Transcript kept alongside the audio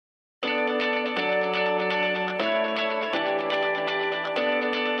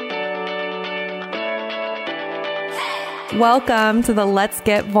Welcome to the Let's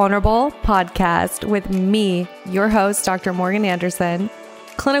Get Vulnerable podcast with me, your host, Dr. Morgan Anderson,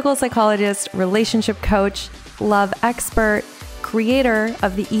 clinical psychologist, relationship coach, love expert, creator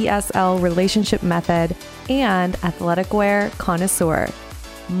of the ESL relationship method, and athletic wear connoisseur.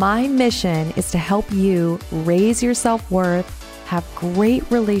 My mission is to help you raise your self-worth, have great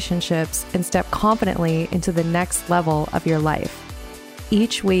relationships, and step confidently into the next level of your life.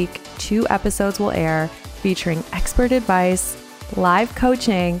 Each week, 2 episodes will air featuring expert advice, live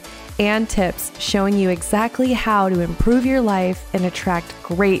coaching, and tips showing you exactly how to improve your life and attract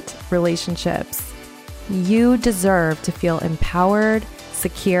great relationships. You deserve to feel empowered,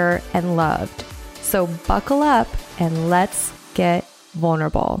 secure, and loved. So buckle up and let's get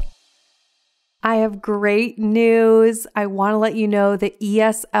vulnerable. I have great news. I want to let you know the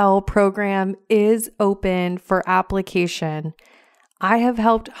ESL program is open for application. I have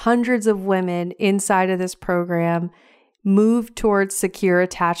helped hundreds of women inside of this program move towards secure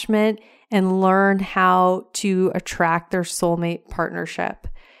attachment and learn how to attract their soulmate partnership.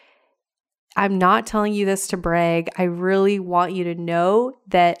 I'm not telling you this to brag. I really want you to know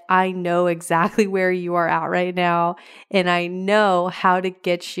that I know exactly where you are at right now, and I know how to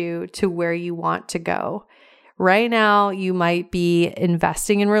get you to where you want to go. Right now, you might be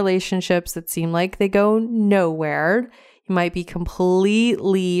investing in relationships that seem like they go nowhere. You might be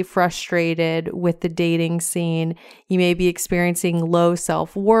completely frustrated with the dating scene. You may be experiencing low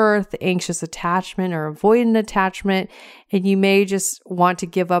self-worth, anxious attachment, or avoidant attachment, and you may just want to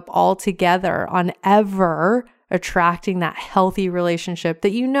give up altogether on ever attracting that healthy relationship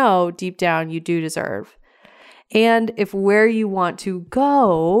that you know deep down you do deserve. And if where you want to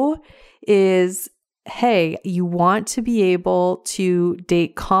go is, hey, you want to be able to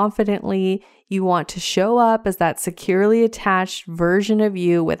date confidently, you want to show up as that securely attached version of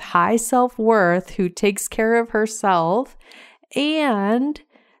you with high self-worth who takes care of herself, and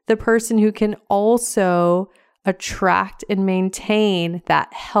the person who can also attract and maintain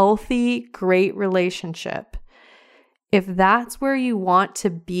that healthy, great relationship. If that's where you want to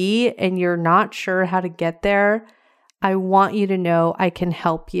be and you're not sure how to get there, I want you to know I can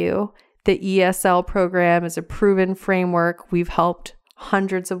help you. The ESL program is a proven framework. We've helped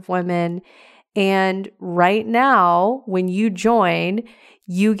hundreds of women. And right now, when you join,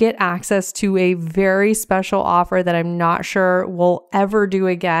 you get access to a very special offer that I'm not sure we'll ever do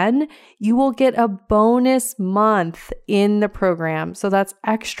again. You will get a bonus month in the program. So that's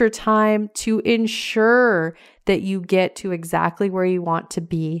extra time to ensure that you get to exactly where you want to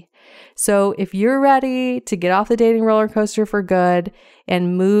be. So if you're ready to get off the dating roller coaster for good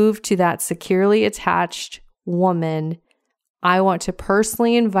and move to that securely attached woman, I want to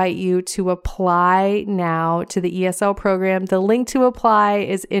personally invite you to apply now to the ESL program. The link to apply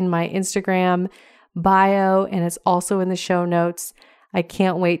is in my Instagram bio, and it's also in the show notes. I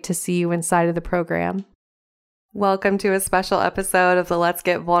can't wait to see you inside of the program. Welcome to a special episode of the Let's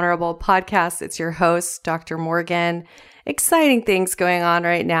Get Vulnerable podcast. It's your host, Dr. Morgan. Exciting things going on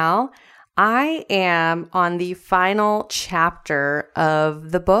right now. I am on the final chapter of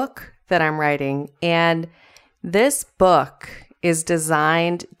the book that I'm writing, and this book is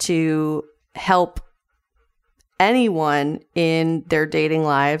designed to help anyone in their dating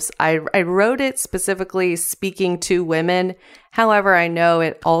lives. I wrote it specifically speaking to women. However, I know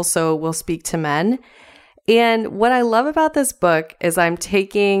it also will speak to men. And what I love about this book is I'm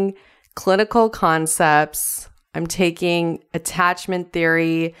taking clinical concepts, I'm taking attachment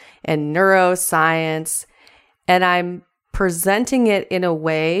theory and neuroscience, and I'm presenting it in a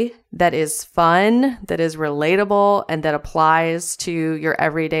way that is fun, that is relatable, and that applies to your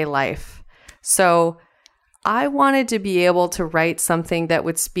everyday life. So I wanted to be able to write something that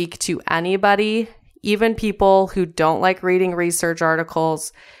would speak to anybody, even people who don't like reading research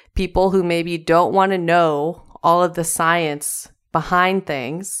articles, people who maybe don't want to know all of the science behind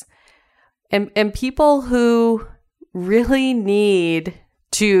things, and people who really need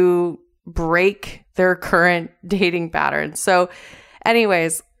to break their current dating patterns. So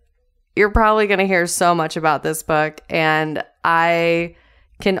anyways, you're probably going to hear so much about this book, and I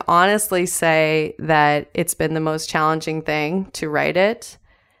can honestly say that it's been the most challenging thing to write it.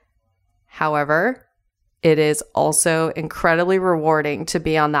 However, it is also incredibly rewarding to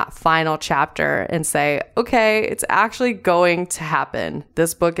be on that final chapter and say, okay, it's actually going to happen.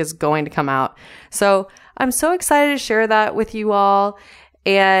 This book is going to come out. So I'm so excited to share that with you all.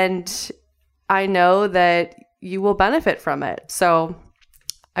 And I know that you will benefit from it. So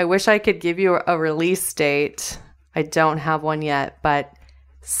I wish I could give you a release date. I don't have one yet, but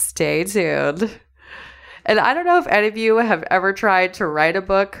stay tuned. And I don't know if any of you have ever tried to write a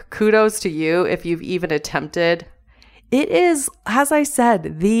book. Kudos to you if you've even attempted. It is, as I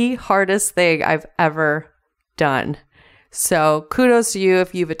said, the hardest thing I've ever done. So kudos to you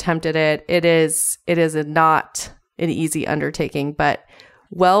if you've attempted it. It is not an easy undertaking, but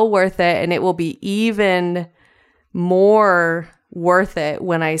well worth it. And it will be even more worth it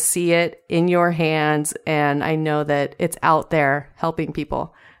when I see it in your hands and I know that it's out there helping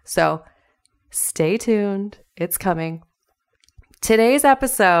people. So stay tuned. It's coming. Today's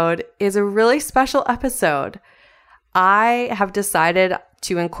episode is a really special episode. I have decided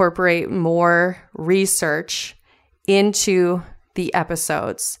to incorporate more research into the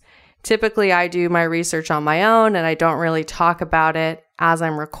episodes. Typically, I do my research on my own and I don't really talk about it as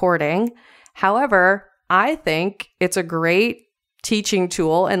I'm recording. However, I think it's a great teaching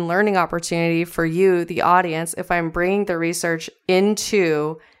tool and learning opportunity for you, the audience, if I'm bringing the research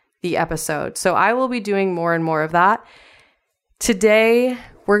into the episode. So I will be doing more and more of that. Today,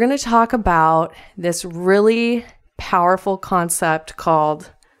 we're going to talk about this really powerful concept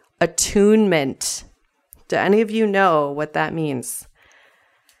called attunement. Do any of you know what that means?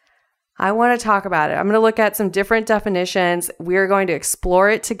 I want to talk about it. I'm going to look at some different definitions. We're going to explore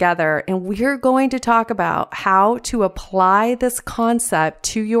it together, and we're going to talk about how to apply this concept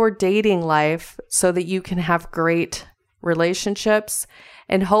to your dating life so that you can have great relationships.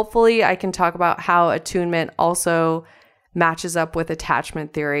 And hopefully I can talk about how attunement also matches up with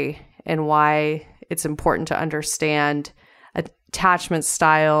attachment theory and why it's important to understand attachment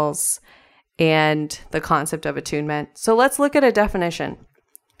styles and the concept of attunement. So let's look at a definition.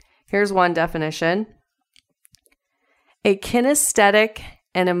 Here's one definition. A kinesthetic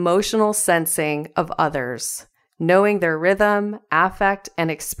and emotional sensing of others, knowing their rhythm, affect, and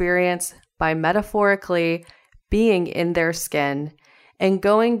experience by metaphorically being in their skin, and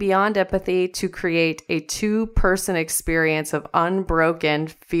going beyond empathy to create a two-person experience of unbroken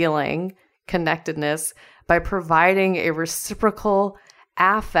feeling connectedness by providing a reciprocal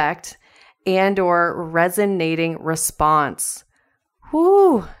affect and or resonating response.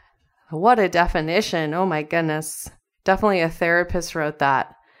 Whoo, what a definition. Oh my goodness. Definitely a therapist wrote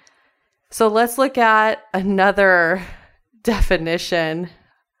that. So let's look at another definition.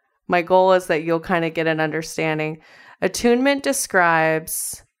 My goal is that you'll kind of get an understanding. Attunement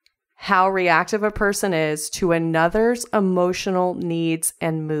describes how reactive a person is to another's emotional needs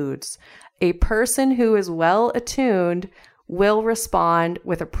and moods. A person who is well attuned will respond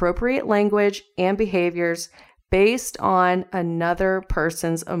with appropriate language and behaviors based on another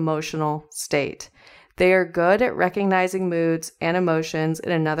person's emotional state. They are good at recognizing moods and emotions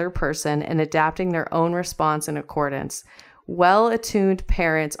in another person and adapting their own response in accordance. Well-attuned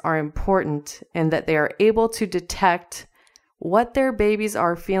parents are important in that they are able to detect what their babies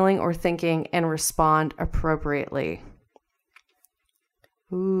are feeling or thinking and respond appropriately.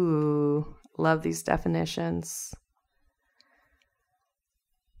 Ooh, love these definitions.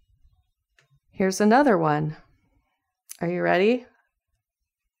 Here's another one. Are you ready?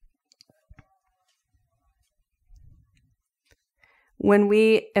 When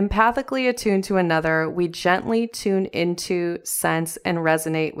we empathically attune to another, we gently tune into, sense, and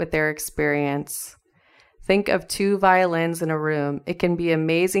resonate with their experience. Think of two violins in a room. It can be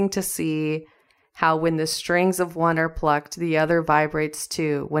amazing to see how when the strings of one are plucked, the other vibrates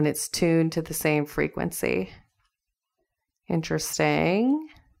too when it's tuned to the same frequency. Interesting.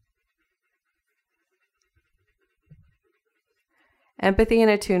 Empathy and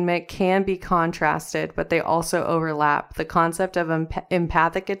attunement can be contrasted, but they also overlap. The concept of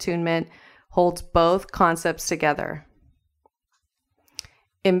empathic attunement holds both concepts together.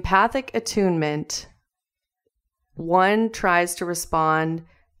 Empathic attunement, one tries to respond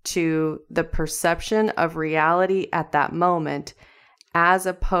to the perception of reality at that moment, as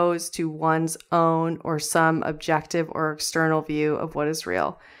opposed to one's own or some objective or external view of what is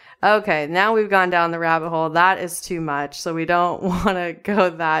real. Okay, now we've gone down the rabbit hole. That is too much, so we don't want to go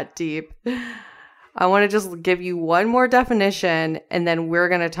that deep. I want to just give you one more definition, and then we're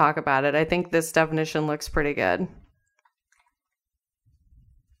going to talk about it. I think this definition looks pretty good.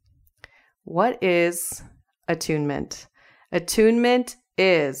 What is attunement? Attunement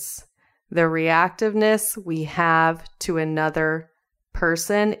is the reactiveness we have to another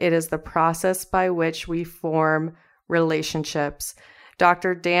person. It is the process by which we form relationships.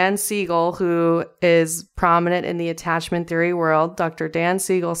 Dr. Dan Siegel, who is prominent in the attachment theory world, Dr. Dan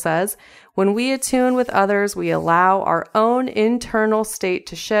Siegel says, when we attune with others, we allow our own internal state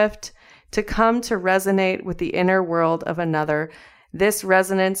to shift, to come to resonate with the inner world of another. This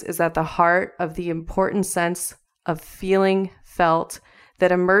resonance is at the heart of the important sense of feeling felt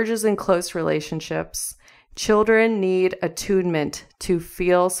that emerges in close relationships. Children need attunement to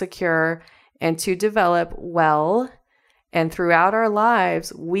feel secure and to develop well And throughout our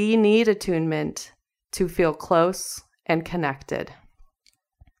lives, we need attunement to feel close and connected.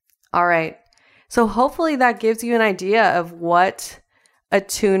 All right. So hopefully that gives you an idea of what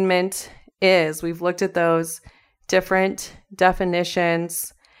attunement is. We've looked at those different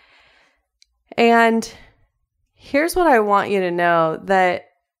definitions. And here's what I want you to know, that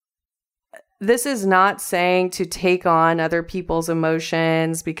this is not saying to take on other people's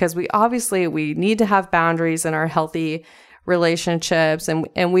emotions, because we need to have boundaries in our healthy relationships,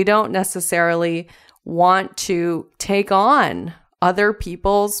 and we don't necessarily want to take on other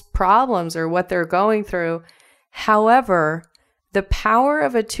people's problems or what they're going through. However, the power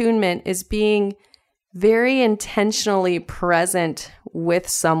of attunement is being very intentionally present with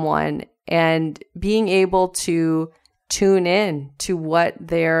someone and being able to tune in to what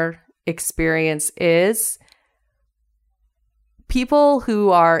their experience is. People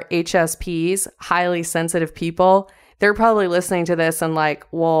who are HSPs, highly sensitive people, they're probably listening to this and like,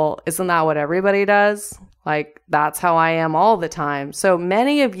 well, isn't that what everybody does? Like, that's how I am all the time. So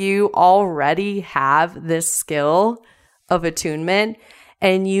many of you already have this skill of attunement,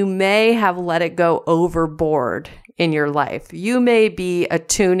 and you may have let it go overboard in your life. You may be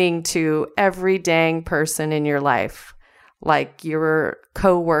attuning to every dang person in your life, like your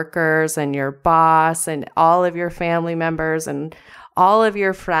coworkers and your boss and all of your family members and all of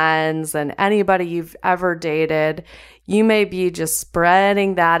your friends and anybody you've ever dated. You may be just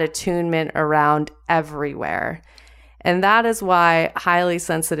spreading that attunement around everywhere. And that is why highly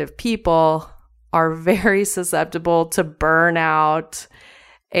sensitive people are very susceptible to burnout.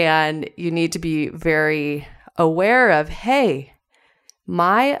 And you need to be very aware of, hey,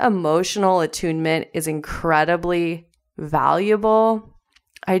 my emotional attunement is incredibly valuable.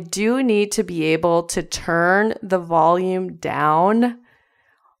 I do need to be able to turn the volume down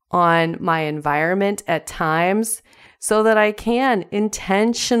on my environment at times so that I can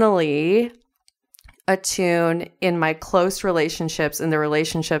intentionally attune in my close relationships, in the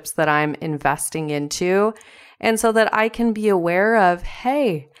relationships that I'm investing into, and so that I can be aware of,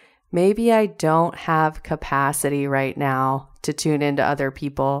 hey, maybe I don't have capacity right now to tune into other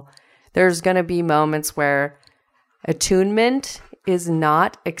people. There's going to be moments where attunement is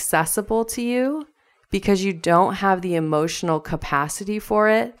not accessible to you because you don't have the emotional capacity for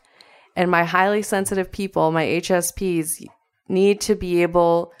it. And my highly sensitive people, my HSPs, need to be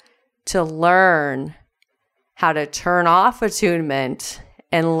able to learn how to turn off attunement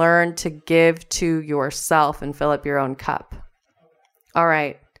and learn to give to yourself and fill up your own cup. All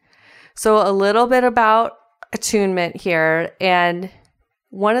right. So a little bit about attunement here. And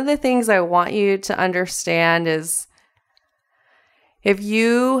one of the things I want you to understand is, if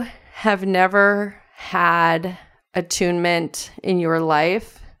you have never had attunement in your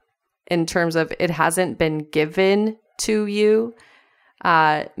life, in terms of it hasn't been given to you,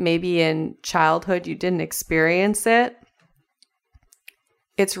 maybe in childhood you didn't experience it,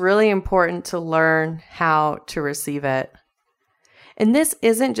 it's really important to learn how to receive it. And this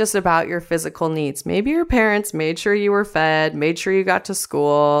isn't just about your physical needs. Maybe your parents made sure you were fed, made sure you got to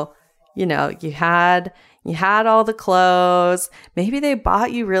school, you had all the clothes. Maybe they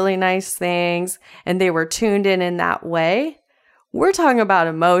bought you really nice things and they were tuned in that way. We're talking about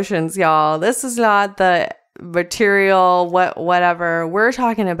emotions, y'all. This is not the material, whatever. We're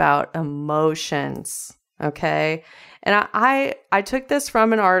talking about emotions, okay? And I took this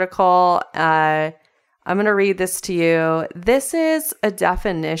from an article. I'm going to read this to you. This is a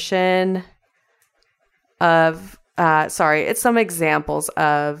definition of, it's some examples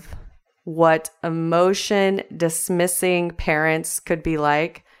of what emotion dismissing parents could be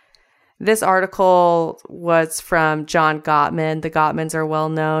like. This article was from John Gottman. The Gottmans are well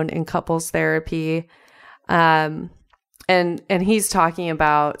known in couples therapy. And he's talking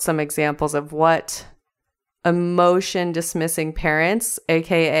about some examples of what emotion dismissing parents,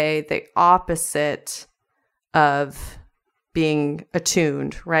 aka the opposite of being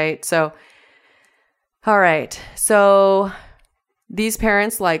attuned, right? So, all right. So these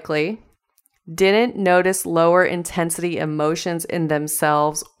parents likely didn't notice lower intensity emotions in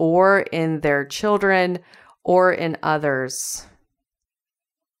themselves or in their children or in others.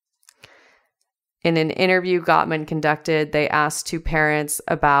 In an interview Gottman conducted, they asked two parents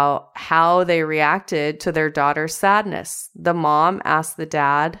about how they reacted to their daughter's sadness. The mom asked the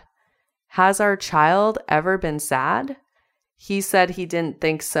dad, "Has our child ever been sad?" He said he didn't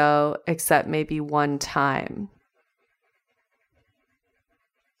think so, except maybe one time.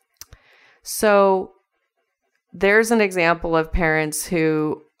 So there's an example of parents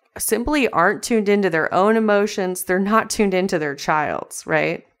who simply aren't tuned into their own emotions. They're not tuned into their child's,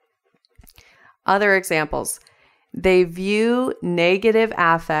 right? Other examples. They view negative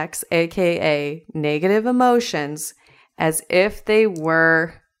affects, aka negative emotions, as if they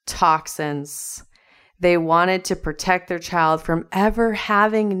were toxins. They wanted to protect their child from ever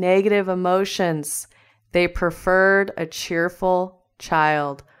having negative emotions. They preferred a cheerful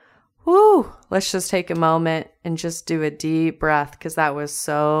child. Whew, let's just take a moment and just do a deep breath, because that was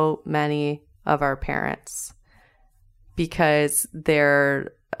so many of our parents. Because there's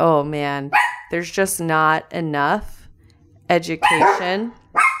just not enough education.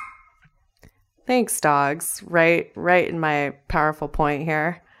 Thanks, dogs. Right in my powerful point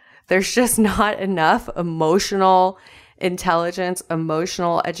here. There's just not enough emotional intelligence,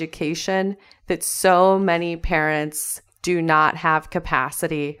 emotional education, that so many parents do not have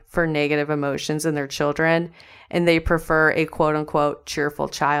capacity for negative emotions in their children, and they prefer a quote unquote cheerful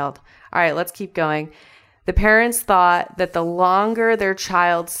child. All right, let's keep going. The parents thought that the longer their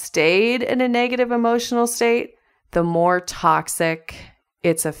child stayed in a negative emotional state, the more toxic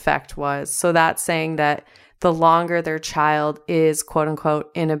its effect was. So that's saying that the longer their child is, quote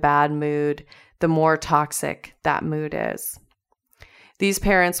unquote, in a bad mood, the more toxic that mood is. These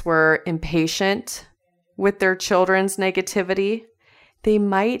parents were impatient with their children's negativity. They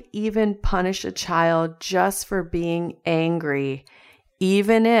might even punish a child just for being angry,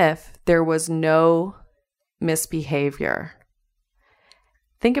 even if there was no misbehavior.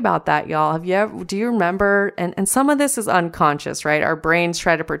 Think about that, y'all. Do you remember? And some of this is unconscious, right? Our brains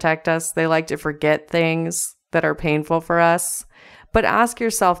try to protect us. They like to forget things that are painful for us. But ask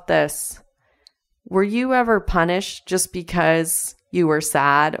yourself this: were you ever punished just because you were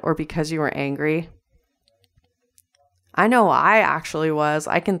sad or because you were angry? I know I actually was.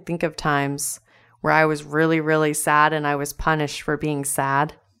 I can think of times where I was really, really sad and I was punished for being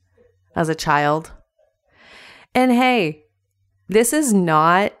sad as a child. And hey, this is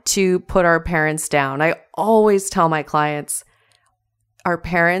not to put our parents down. I always tell my clients, our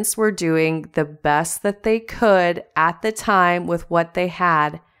parents were doing the best that they could at the time with what they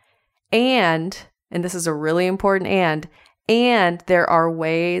had. And this is a really important and there are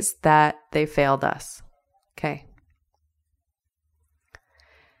ways that they failed us. Okay.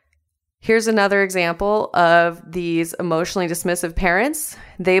 Here's another example of these emotionally dismissive parents.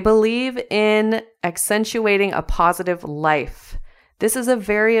 They believe in accentuating a positive life. This is a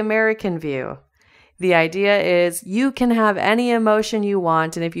very American view. The idea is you can have any emotion you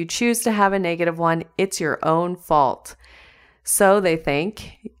want, and if you choose to have a negative one, it's your own fault. So they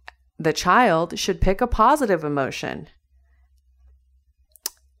think the child should pick a positive emotion.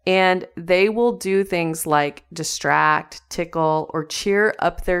 And they will do things like distract, tickle, or cheer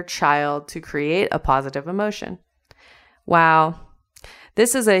up their child to create a positive emotion. Wow.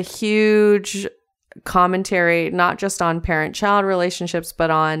 This is a huge commentary, not just on parent-child relationships,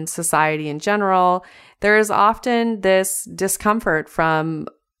 but on society in general. There is often this discomfort from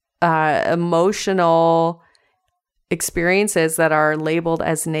emotional experiences that are labeled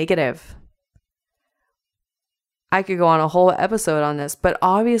as negative. I could go on a whole episode on this, but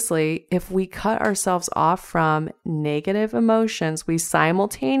obviously, if we cut ourselves off from negative emotions, we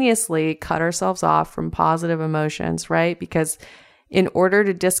simultaneously cut ourselves off from positive emotions, right? Because in order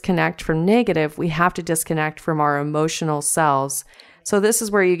to disconnect from negative, we have to disconnect from our emotional selves. So this is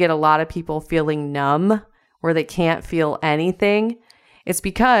where you get a lot of people feeling numb, where they can't feel anything. It's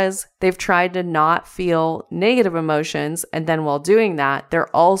because they've tried to not feel negative emotions, and then while doing that,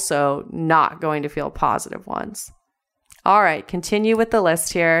 they're also not going to feel positive ones. All right, continue with the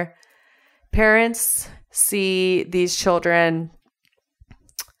list here. Parents see these children,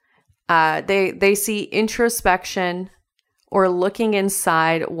 they see introspection or looking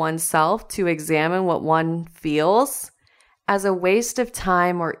inside oneself to examine what one feels as a waste of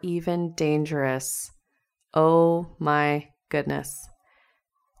time or even dangerous. Oh my goodness.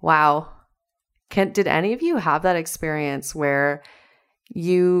 Wow. Did any of you have that experience where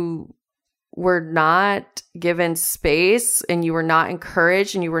you were not given space and you were not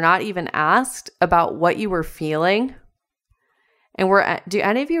encouraged and you were not even asked about what you were feeling? And do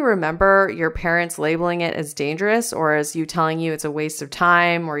any of you remember your parents labeling it as dangerous or as you telling you it's a waste of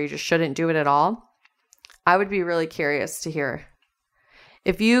time or you just shouldn't do it at all? I would be really curious to hear.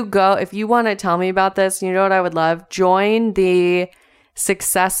 If you want to tell me about this, you know what I would love? Join the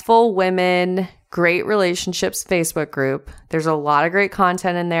Successful Women Great Relationships Facebook group. There's a lot of great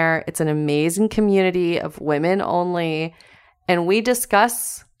content in there. It's an amazing community of women only, and we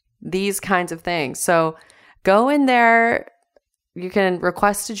discuss these kinds of things. So go in there. You can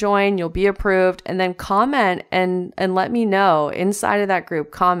request to join. You'll be approved, and then comment and let me know inside of that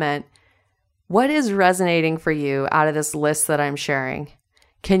group. Comment what is resonating for you out of this list that I'm sharing.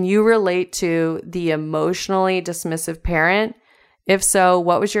 Can you relate to the emotionally dismissive parent? If so,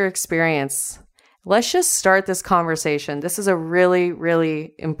 what was your experience? Let's just start this conversation. This is a really,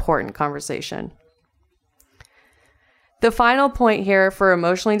 really important conversation. The final point here for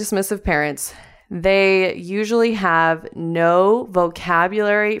emotionally dismissive parents, they usually have no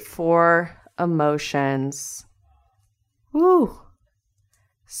vocabulary for emotions. Woo.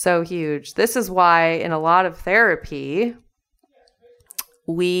 So huge. This is why in a lot of therapy,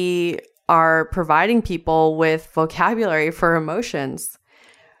 we are providing people with vocabulary for emotions.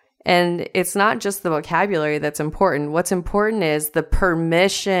 And it's not just the vocabulary that's important. What's important is the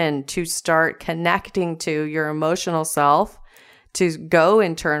permission to start connecting to your emotional self, to go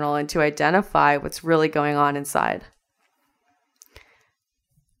internal and to identify what's really going on inside.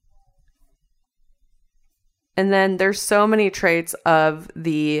 And then there's so many traits of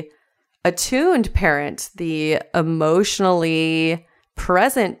the attuned parent, the emotionally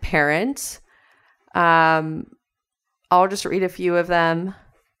present parent. I'll just read a few of them.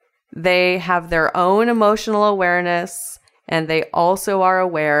 They have their own emotional awareness, and they also are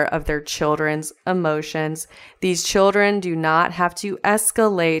aware of their children's emotions. These children do not have to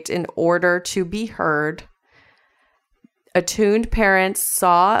escalate in order to be heard. Attuned parents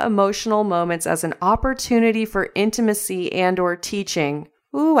saw emotional moments as an opportunity for intimacy and or teaching.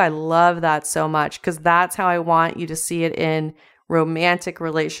 Ooh, I love that so much because that's how I want you to see it in romantic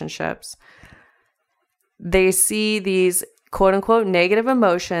relationships. They see these quote unquote negative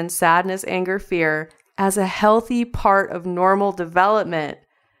emotions, sadness, anger, fear, as a healthy part of normal development.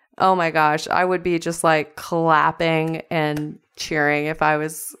 Oh my gosh, I would be just like clapping and cheering if I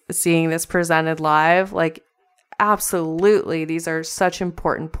was seeing this presented live. Like, absolutely, these are such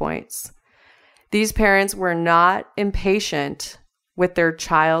important points. These parents were not impatient with their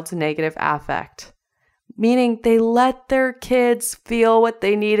child's negative affect, meaning they let their kids feel what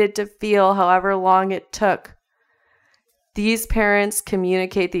they needed to feel, however long it took. These parents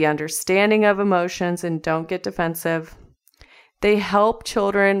communicate the understanding of emotions and don't get defensive. They help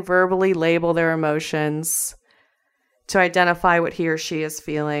children verbally label their emotions to identify what he or she is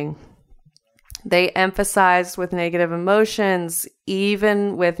feeling. They emphasize with negative emotions,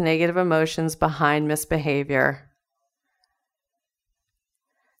 even with negative emotions behind misbehavior.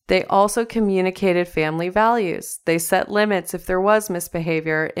 They also communicated family values. They set limits if there was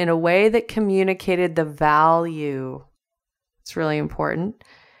misbehavior in a way that communicated the value. It's really important.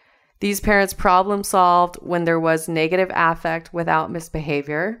 These parents problem solved when there was negative affect without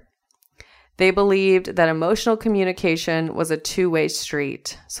misbehavior. They believed that emotional communication was a two-way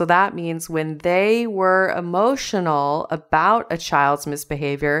street. So that means when they were emotional about a child's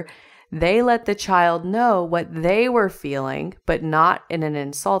misbehavior, they let the child know what they were feeling, but not in an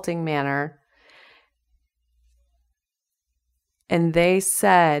insulting manner. And they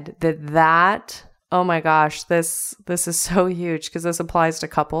said that oh my gosh, this is so huge because this applies to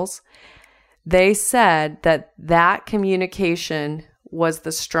couples. They said that communication was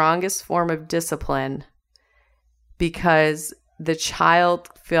the strongest form of discipline because the child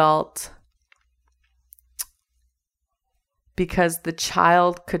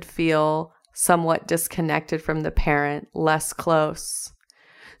could feel somewhat disconnected from the parent, less close.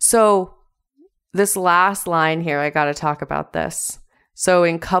 So this last line here, I got to talk about this. So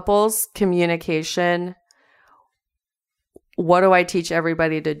in couples communication, what do I teach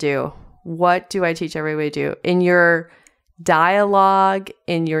everybody to do? What do I teach everybody to do? In your dialogue,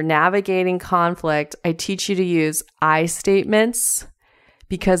 in your navigating conflict, I teach you to use I statements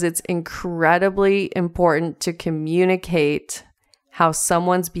because it's incredibly important to communicate how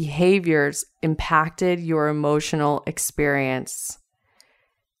someone's behaviors impacted your emotional experience.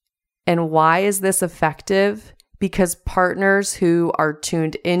 And why is this effective? Because partners who are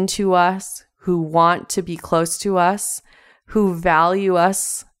tuned into us, who want to be close to us, who value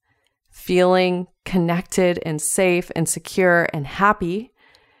us feeling connected and safe and secure and happy,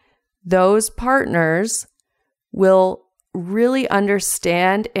 those partners will really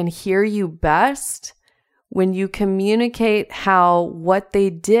understand and hear you best when you communicate how what they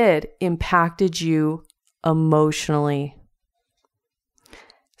did impacted you emotionally.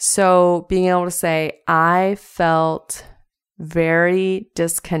 So being able to say, I felt very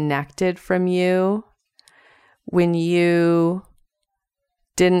disconnected from you when you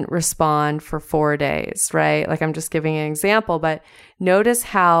didn't respond for 4 days, right? Like I'm just giving an example, but notice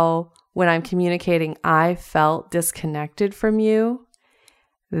how when I'm communicating, I felt disconnected from you.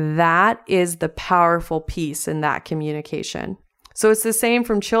 That is the powerful piece in that communication. So it's the same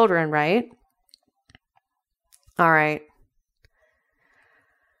from children, right? All right.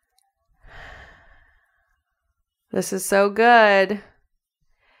 This is so good.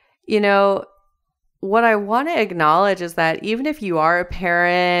 what I want to acknowledge is that even if you are a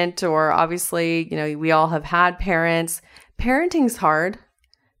parent, or obviously, we all have had parents, parenting's hard.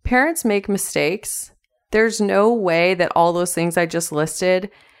 Parents make mistakes. There's no way that all those things I just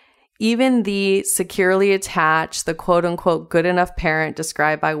listed, even the securely attached, the quote unquote good enough parent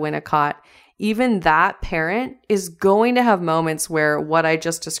described by Winnicott, even that parent is going to have moments where what I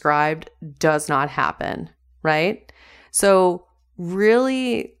just described does not happen, right? So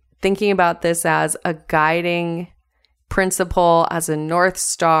really thinking about this as a guiding principle, as a North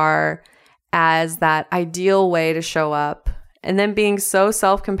Star, as that ideal way to show up, and then being so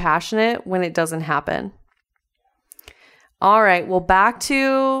self-compassionate when it doesn't happen. All right, well, back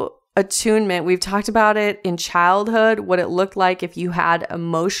to attunement. We've talked about it in childhood, what it looked like if you had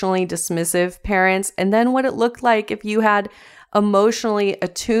emotionally dismissive parents, and then what it looked like if you had emotionally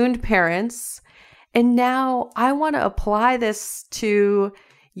attuned parents. And now I want to apply this to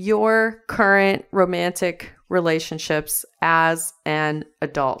your current romantic relationships as an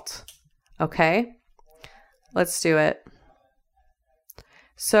adult. Okay? Let's do it.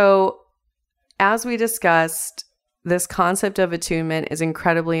 So, as we discussed, this concept of attunement is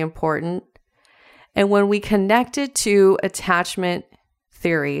incredibly important. And when we connect it to attachment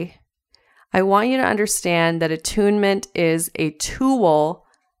theory, I want you to understand that attunement is a tool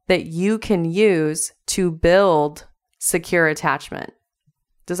that you can use to build secure attachment.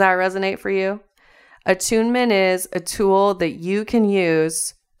 Does that resonate for you? Attunement is a tool that you can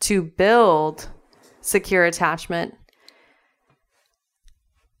use to build secure attachment.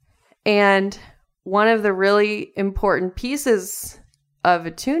 And one of the really important pieces of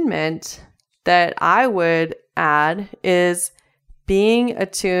attunement that I would add is being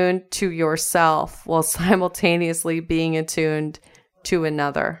attuned to yourself while simultaneously being attuned to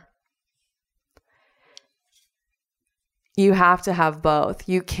another. You have to have both.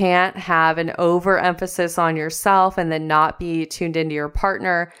 You can't have an overemphasis on yourself and then not be tuned into your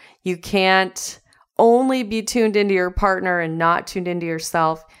partner. You can't only be tuned into your partner and not tuned into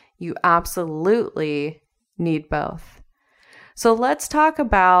yourself. You absolutely need both. So let's talk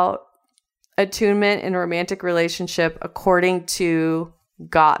about attunement in a romantic relationship according to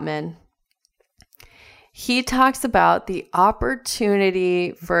Gottman. He talks about the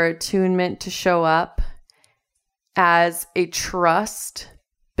opportunity for attunement to show up as a trust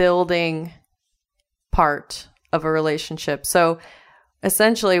building part of a relationship. So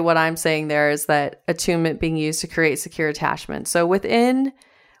essentially what I'm saying there is that attunement being used to create secure attachment. So within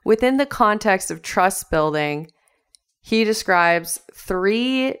the context of trust building, he describes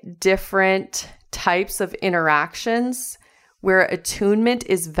 3 different types of interactions where attunement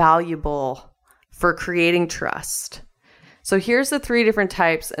is valuable for creating trust. So here's the 3 different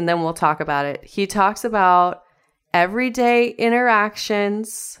types, and then we'll talk about it. He talks about everyday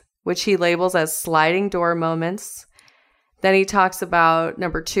interactions, which he labels as sliding door moments. Then he talks about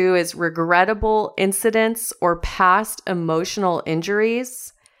number 2 is regrettable incidents or past emotional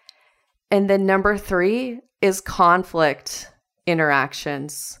injuries. And then number 3 is conflict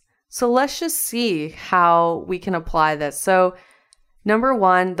interactions. So let's just see how we can apply this. So number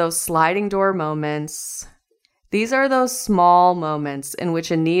 1, those sliding door moments. These are those small moments in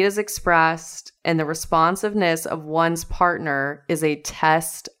which a need is expressed and the responsiveness of one's partner is a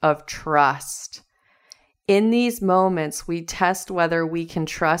test of trust. In these moments, we test whether we can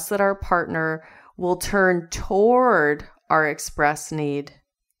trust that our partner will turn toward our expressed need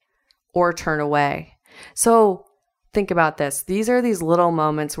or turn away. So think about this. These are these little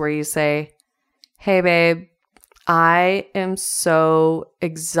moments where you say, hey, babe, I am so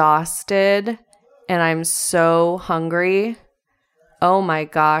exhausted and I'm so hungry. Oh my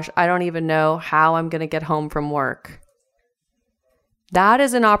gosh, I don't even know how I'm going to get home from work. That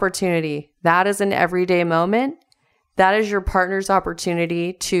is an opportunity. That is an everyday moment. That is your partner's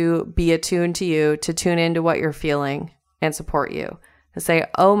opportunity to be attuned to you, to tune into what you're feeling and support you. To say,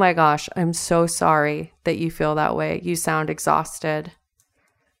 oh my gosh, I'm so sorry that you feel that way. You sound exhausted.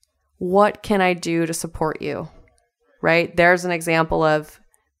 What can I do to support you? Right? There's an example of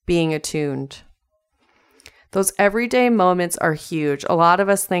being attuned. Those everyday moments are huge. A lot of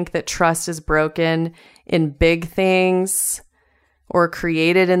us think that trust is broken in big things or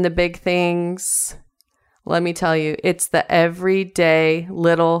created in the big things. Let me tell you, it's the everyday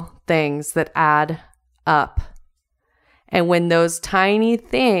little things that add up. And when those tiny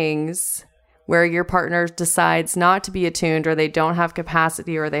things where your partner decides not to be attuned or they don't have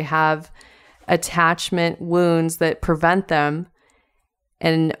capacity or they have attachment wounds that prevent them,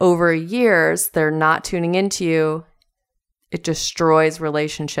 and over years they're not tuning into you, it destroys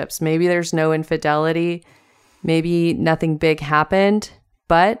relationships. Maybe there's no infidelity. Maybe nothing big happened,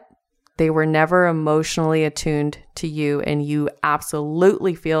 but They were never emotionally attuned to you, and you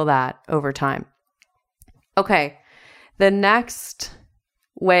absolutely feel that over time. Okay, the next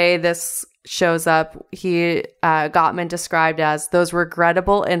way this shows up, Gottman described as those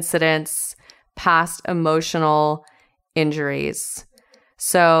regrettable incidents, past emotional injuries.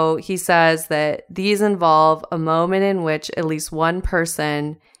 So he says that these involve a moment in which at least one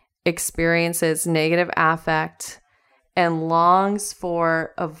person experiences negative affect and longs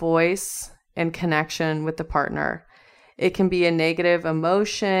for a voice and connection with the partner. It can be a negative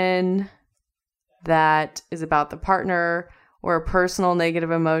emotion that is about the partner, or a personal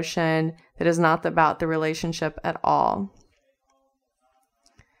negative emotion that is not about the relationship at all.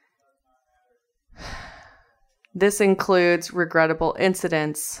 This includes regrettable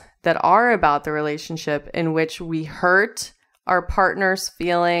incidents that are about the relationship in which we hurt our partner's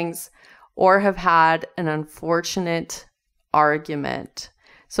feelings or have had an unfortunate argument.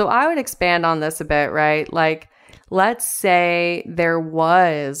 So I would expand on this a bit, right? Like, let's say there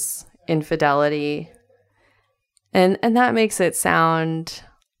was infidelity, and that makes it sound,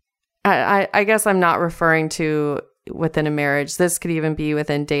 I guess I'm not referring to within a marriage. This could even be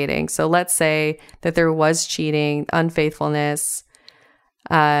within dating. So let's say that there was cheating, unfaithfulness,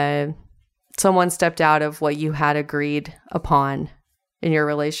 someone stepped out of what you had agreed upon in your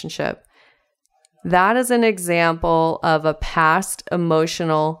relationship. That is an example of a past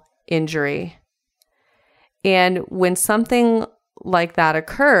emotional injury. And when something like that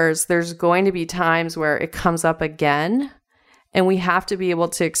occurs, there's going to be times where it comes up again, and we have to be able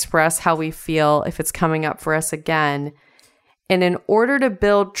to express how we feel if it's coming up for us again. And in order to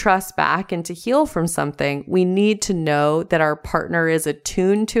build trust back and to heal from something, we need to know that our partner is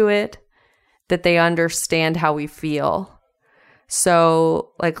attuned to it, that they understand how we feel.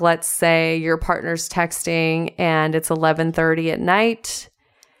 So, like, let's say your partner's texting and it's 11:30 at night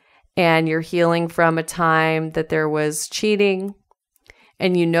and you're healing from a time that there was cheating,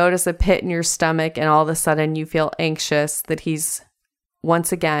 and you notice a pit in your stomach, and all of a sudden you feel anxious that he's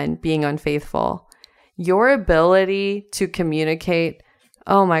once again being unfaithful. Your ability to communicate,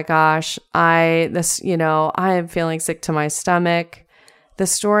 oh my gosh, I am feeling sick to my stomach. The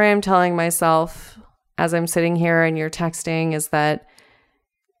story I'm telling myself as I'm sitting here and you're texting is that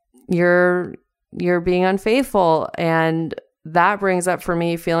you're being unfaithful, and that brings up for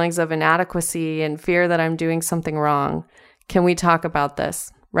me feelings of inadequacy and fear that I'm doing something wrong. Can we talk about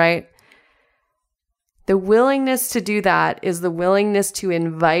this, right? The willingness to do that is the willingness to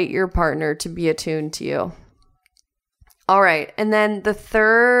invite your partner to be attuned to you. All right. And then the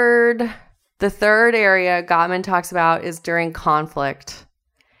third area Gottman talks about is during conflict.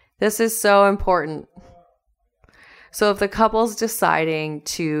 This is so important. So if the couple's deciding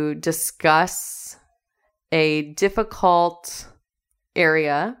to discuss a difficult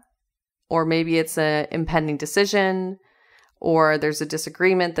area, or maybe it's an impending decision, or there's a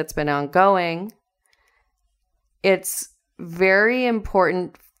disagreement that's been ongoing, it's very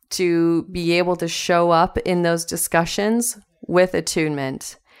important to be able to show up in those discussions with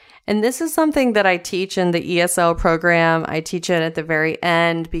attunement. And this is something that I teach in the ESL program. I teach it at the very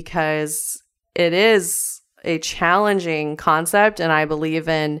end because it is a challenging concept, and I believe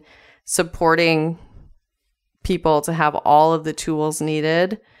in supporting people to have all of the tools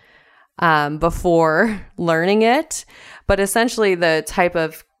needed before learning it. But essentially, the type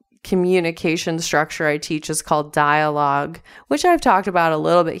of communication structure I teach is called dialogue, which I've talked about a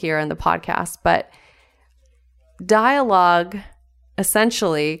little bit here in the podcast. But dialogue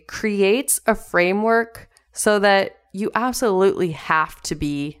essentially creates a framework so that you absolutely have to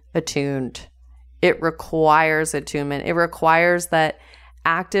be attuned. It requires attunement. It requires that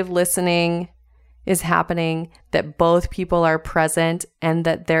active listening is happening, that both people are present, and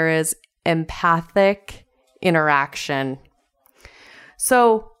that there is empathic interaction.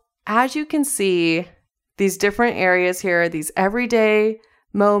 So as you can see, these different areas here, these everyday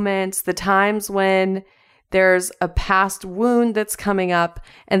moments, the times when there's a past wound that's coming up,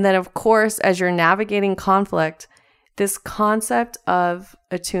 and then of course, as you're navigating conflict, this concept of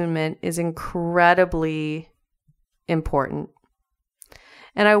attunement is incredibly important.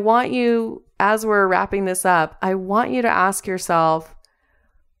 And I want you, as we're wrapping this up, I want you to ask yourself,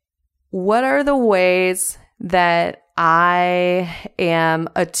 what are the ways that I am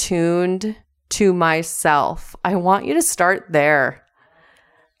attuned to myself? I want you to start there,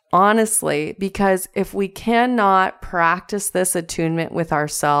 honestly, because if we cannot practice this attunement with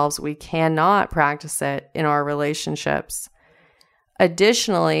ourselves, we cannot practice it in our relationships.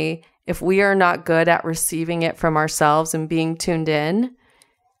 Additionally, if we are not good at receiving it from ourselves and being tuned in,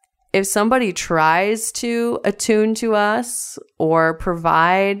 if somebody tries to attune to us or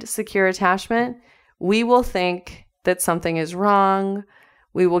provide secure attachment, we will think that something is wrong.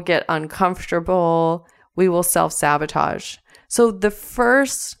 We will get uncomfortable. We will self-sabotage. So the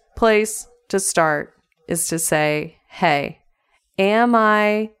first place to start is to say, hey, am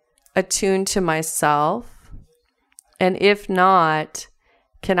I attuned to myself? And if not,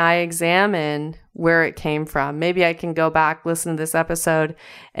 can I examine where it came from? Maybe I can go back, listen to this episode,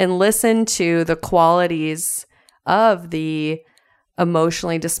 and listen to the qualities of the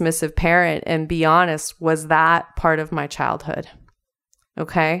emotionally dismissive parent and be honest, was that part of my childhood?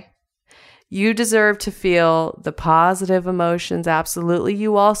 Okay? You deserve to feel the positive emotions, absolutely.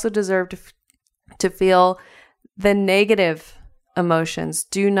 You also deserve to feel the negative emotions.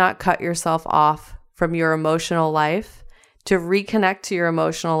 Do not cut yourself off from your emotional life. To reconnect to your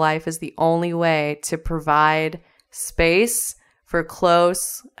emotional life is the only way to provide space for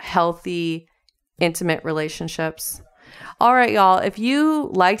close, healthy, intimate relationships. All right, y'all, if you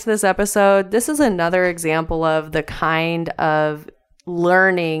liked this episode, this is another example of the kind of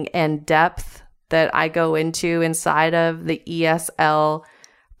learning and depth that I go into inside of the ESL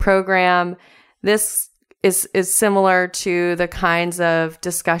program. This is similar to the kinds of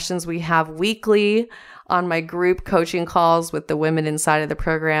discussions we have weekly on my group coaching calls with the women inside of the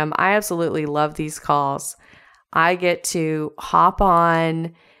program. I absolutely love these calls. I get to hop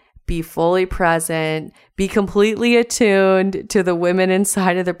on, be fully present, be completely attuned to the women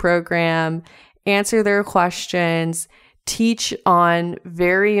inside of the program, answer their questions, teach on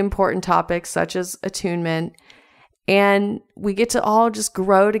very important topics such as attunement, and we get to all just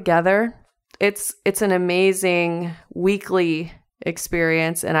grow together. It's an amazing weekly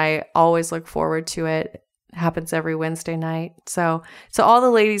experience, and I always look forward to it. It happens every Wednesday night. So all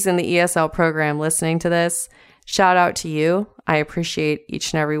the ladies in the ESL program listening to this, shout out to you. I appreciate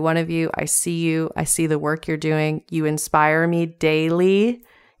each and every one of you. I see you. I see the work you're doing. You inspire me daily.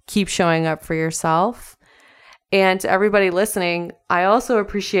 Keep showing up for yourself. And to everybody listening, I also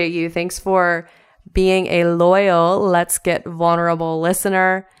appreciate you. Thanks for being a loyal Let's Get Vulnerable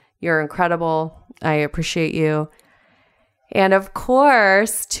listener. You're incredible. I appreciate you. And of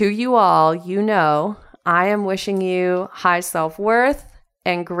course, to you all, you know, I am wishing you high self-worth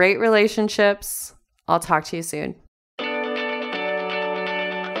and great relationships. I'll talk to you soon.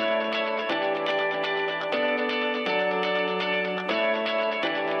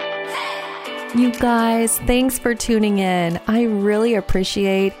 You guys, thanks for tuning in. I really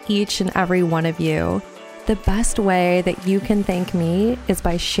appreciate each and every one of you. The best way that you can thank me is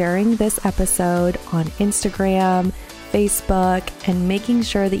by sharing this episode on Instagram, Facebook, and making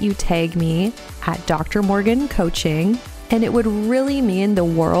sure that you tag me at Dr. Morgan Coaching. And it would really mean the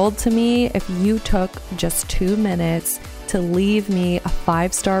world to me if you took just 2 minutes to leave me a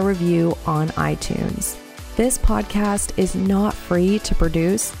 5-star review on iTunes. This podcast is not free to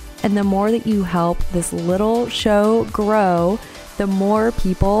produce, and the more that you help this little show grow, the more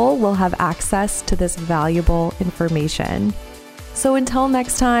people will have access to this valuable information. So until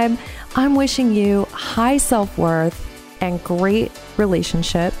next time, I'm wishing you high self-worth and great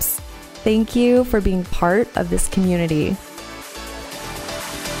relationships. Thank you for being part of this community.